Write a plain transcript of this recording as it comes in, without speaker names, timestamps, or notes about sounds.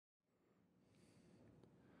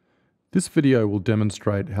This video will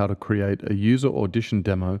demonstrate how to create a user audition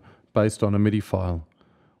demo based on a MIDI file.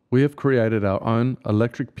 We have created our own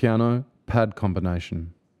electric piano pad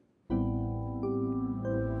combination.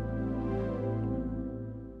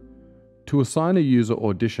 To assign a user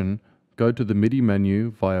audition, go to the MIDI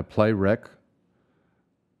menu via Play Rec,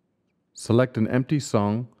 select an empty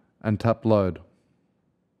song and tap Load.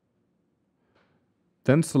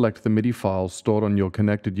 Then select the MIDI file stored on your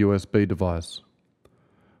connected USB device.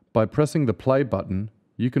 By pressing the play button,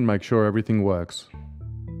 you can make sure everything works.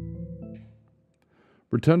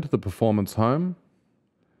 Return to the Performance home.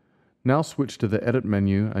 Now switch to the Edit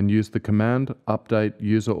menu and use the command Update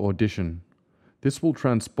User Audition. This will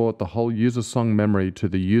transport the whole user song memory to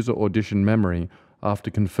the user audition memory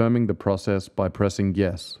after confirming the process by pressing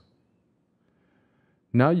Yes.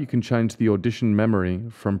 Now you can change the audition memory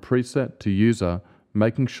from preset to user,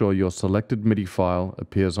 making sure your selected MIDI file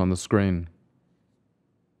appears on the screen.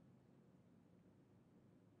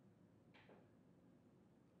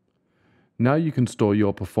 Now you can store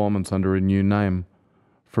your performance under a new name.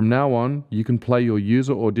 From now on, you can play your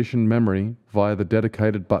user audition memory via the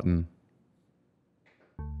dedicated button.